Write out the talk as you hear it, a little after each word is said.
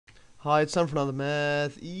Hi, it's time for another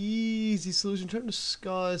math easy solution. Trying to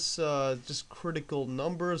discuss just critical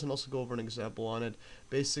numbers and also go over an example on it.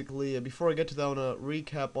 Basically, before I get to that, I want to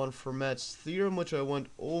recap on Fermat's theorem, which I went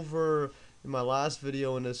over in my last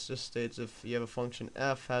video, and this just states if you have a function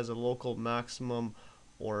f has a local maximum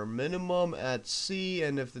or minimum at c,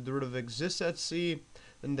 and if the derivative exists at c,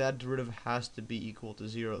 then that derivative has to be equal to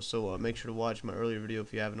 0. So make sure to watch my earlier video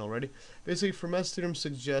if you haven't already. Basically, Fermat's theorem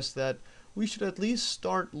suggests that we should at least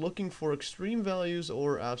start looking for extreme values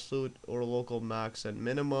or absolute or local max and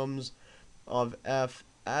minimums of f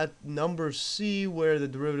at number c where the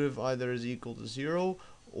derivative either is equal to 0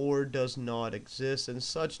 or does not exist, and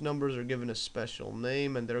such numbers are given a special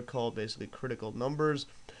name and they're called basically critical numbers.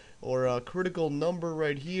 Or a critical number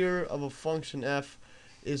right here of a function f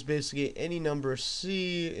is basically any number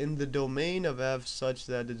c in the domain of f such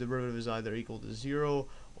that the derivative is either equal to 0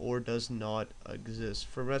 or does not exist.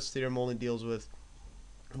 Fermat's theorem only deals with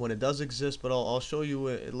when it does exist, but I'll show you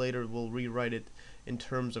it later. We'll rewrite it in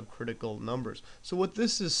terms of critical numbers. So what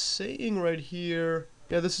this is saying right here,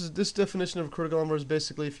 this definition of critical number is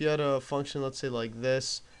basically if you had a function, let's say like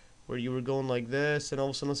this, where you were going like this, and all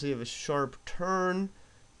of a sudden let's say you have a sharp turn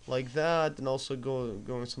like that, and also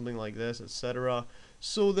going something like this, etc.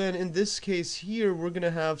 So then in this case here, we're gonna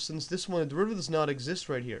have, since this one, the derivative does not exist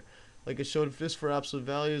right here, like I showed, if this for absolute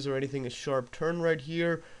values or anything, a sharp turn right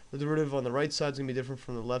here, the derivative on the right side is going to be different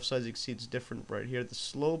from the left side. As you can see, it's different right here. The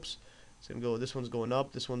slopes, it's going to go, this one's going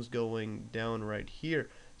up, this one's going down right here.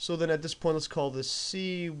 So then at this point, let's call this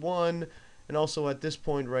C1, and also at this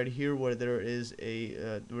point right here where there is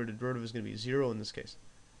where the derivative is going to be 0 in this case.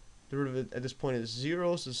 The derivative at this point is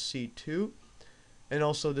 0, so C2. And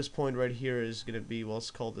also this point right here is going to be, well,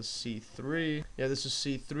 let's call this C3. Yeah, this is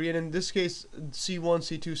C3. And in this case, C1,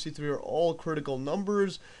 C2, C3 are all critical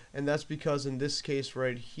numbers. And that's because in this case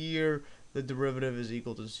right here, the derivative is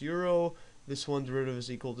equal to 0. This one derivative is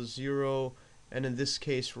equal to 0. And in this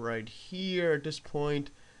case right here, at this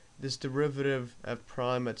point, this derivative f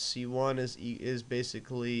prime at C1 is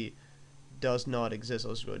basically does not exist.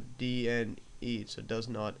 Let's go D and E. So it does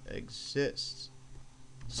not exist.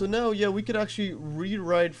 So now, yeah, we could actually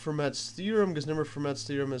rewrite Fermat's theorem, because remember Fermat's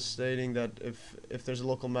theorem is stating that if there's a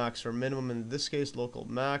local max or minimum, in this case local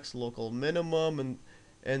max, local minimum,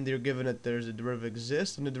 and they're given that there's a derivative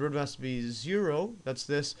exists, and the derivative has to be 0, that's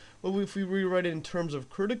this. But if we rewrite it in terms of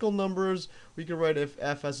critical numbers, we can write if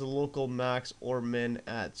f has a local max or min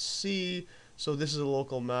at c, so this is a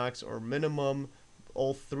local max or minimum,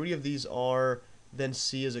 all three of these are, then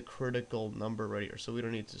c is a critical number right here, so we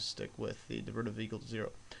don't need to stick with the derivative equal to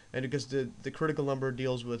 0. And because the critical number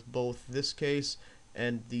deals with both this case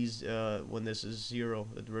and these when this is 0,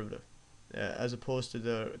 the derivative, as opposed to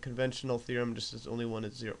the conventional theorem, just as only when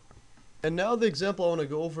it's 0. And now the example I want to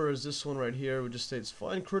go over is this one right here, which just states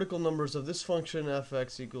find critical numbers of this function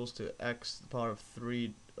fx equals to x to the power of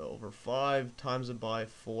 3 over 5 times it by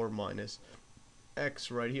 4 minus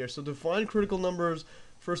x right here. So to find critical numbers,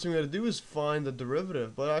 first thing we got to do is find the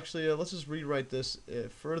derivative. But actually, let's just rewrite this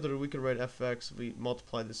further. We could write fx, we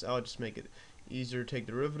multiply this out, just make it easier to take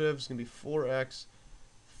derivatives. It's going to be 4x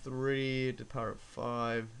 3 to the power of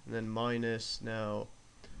 5, and then minus now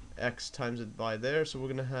x times it by there. So we're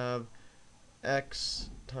going to have x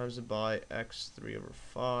times it by x3 over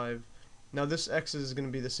 5. Now this x is going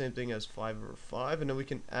to be the same thing as 5 over 5, and then we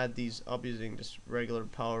can add these up using just regular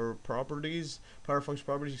power properties, power function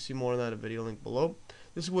properties. You can see more on that in the video link below.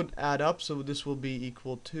 This would add up, so this will be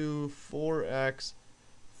equal to 4x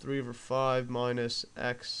 3 over 5 minus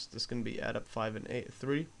x. This is going to be add up 5 and 8,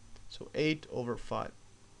 3, so 8 over 5.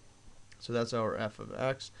 So that's our f of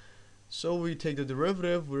x. So we take the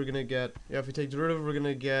derivative, we're going to get, if we take the derivative, we're going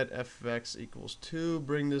to get f of x equals 2.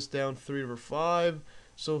 Bring this down, 3 over 5.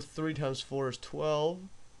 So 3 times 4 is 12,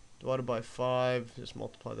 divided by 5, just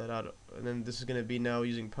multiply that out. And then this is going to be now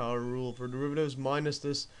using power rule for derivatives, minus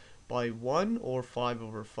this by 1, or 5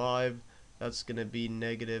 over 5. That's going to be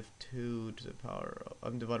negative 2 to the power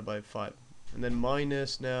of, divided by 5. And then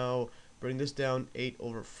minus now, bring this down, 8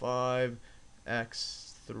 over 5,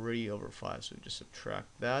 x 3 over 5. So we just subtract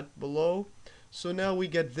that below. So now we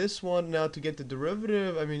get this one. Now to get the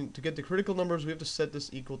derivative, to get the critical numbers, we have to set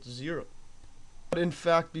this equal to 0. But in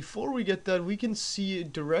fact, before we get that, we can see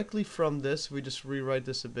directly from this. We just rewrite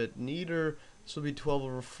this a bit neater. This will be 12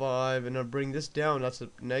 over 5, and I'll bring this down. That's a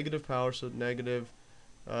negative power, so negative.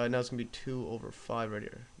 Now it's going to be 2 over 5 right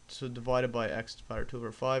here. So divided by x to the power 2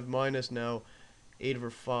 over 5 minus now 8 over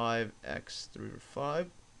 5 x 3 over 5.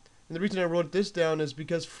 And the reason I wrote this down is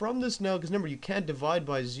because from this now, because remember you can't divide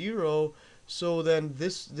by 0, so then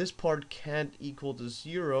this part can't equal to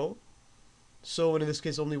 0. So in this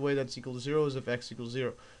case, only way that's equal to 0 is if x equals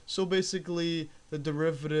 0. So basically, the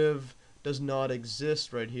derivative does not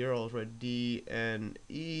exist right here. I'll write d and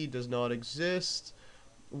e does not exist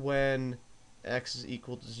when x is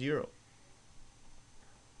equal to 0.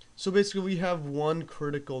 So basically, we have one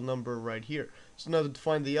critical number right here. So now to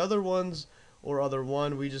find the other ones, or other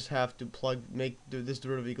one, we just have to make this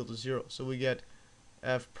derivative equal to 0. So we get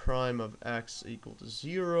f prime of x equal to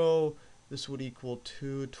 0. This would equal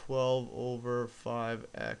 12 over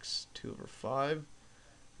 5x 2 over 5.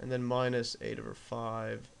 And then minus 8 over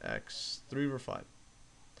 5x 3 over 5.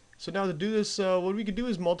 So now to do this, what we could do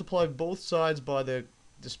is multiply both sides by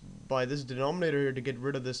this denominator here to get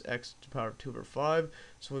rid of this x to the power of 2 over 5.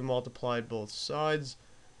 So we multiplied both sides.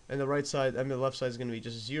 And the right side, the left side is going to be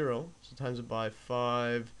just 0. So times it by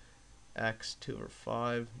 5x 2 over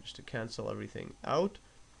 5, just to cancel everything out.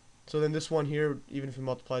 So then this one here, even if we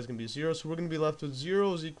multiply, is going to be 0. So we're going to be left with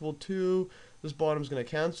 0 is equal to, this bottom is going to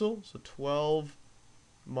cancel. So 12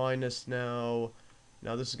 minus now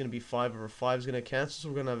this is going to be 5 over 5 is going to cancel. So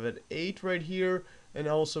we're going to have an 8 right here. And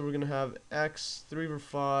also we're going to have x 3 over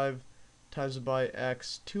 5 times it by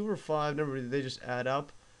x 2 over 5. Remember, they just add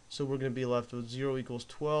up. So we're going to be left with 0 equals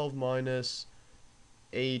 12 minus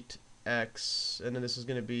 8x. And then this is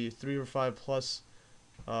going to be 3 over 5 plus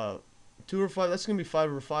 2 over 5. That's going to be 5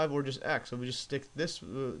 over 5 or just x. So we just stick this,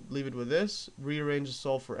 leave it with this, rearrange and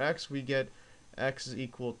solve for x. We get x is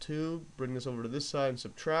equal to, bring this over to this side and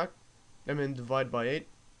subtract. And then divide by 8.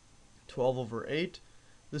 12 over 8.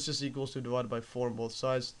 This just equals to divided by 4 on both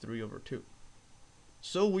sides, 3 over 2.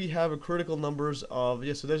 So we have a critical numbers of,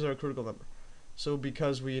 so there's our critical number. So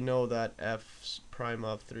because we know that f prime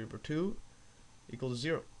of 3 over 2 equals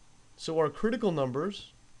 0. So our critical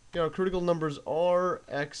numbers, are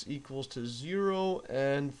x equals to 0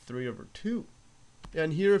 and 3 over 2.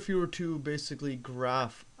 And here, if you were to basically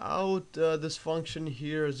graph out this function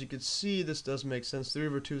here, as you can see, this does make sense. 3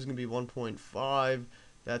 over 2 is going to be 1.5.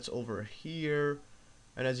 That's over here.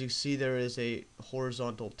 And as you see, there is a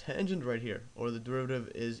horizontal tangent right here, or the derivative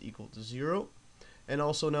is equal to 0. And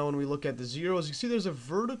also now when we look at the zeros, you see there's a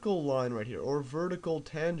vertical line right here, or vertical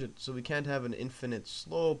tangent. So we can't have an infinite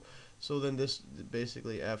slope. So then this,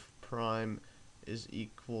 basically f prime is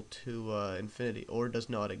equal to infinity, or does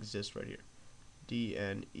not exist right here. D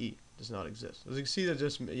and E does not exist. As you can see, that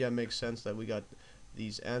just makes sense that we got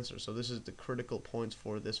these answers. So this is the critical points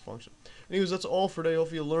for this function. Anyways, that's all for today.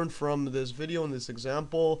 Hopefully you learned from this video and this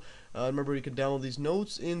example. Remember, you can download these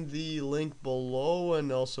notes in the link below,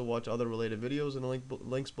 and also watch other related videos in the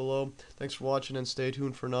links below. Thanks for watching, and stay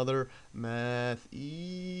tuned for another Math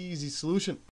Easy solution.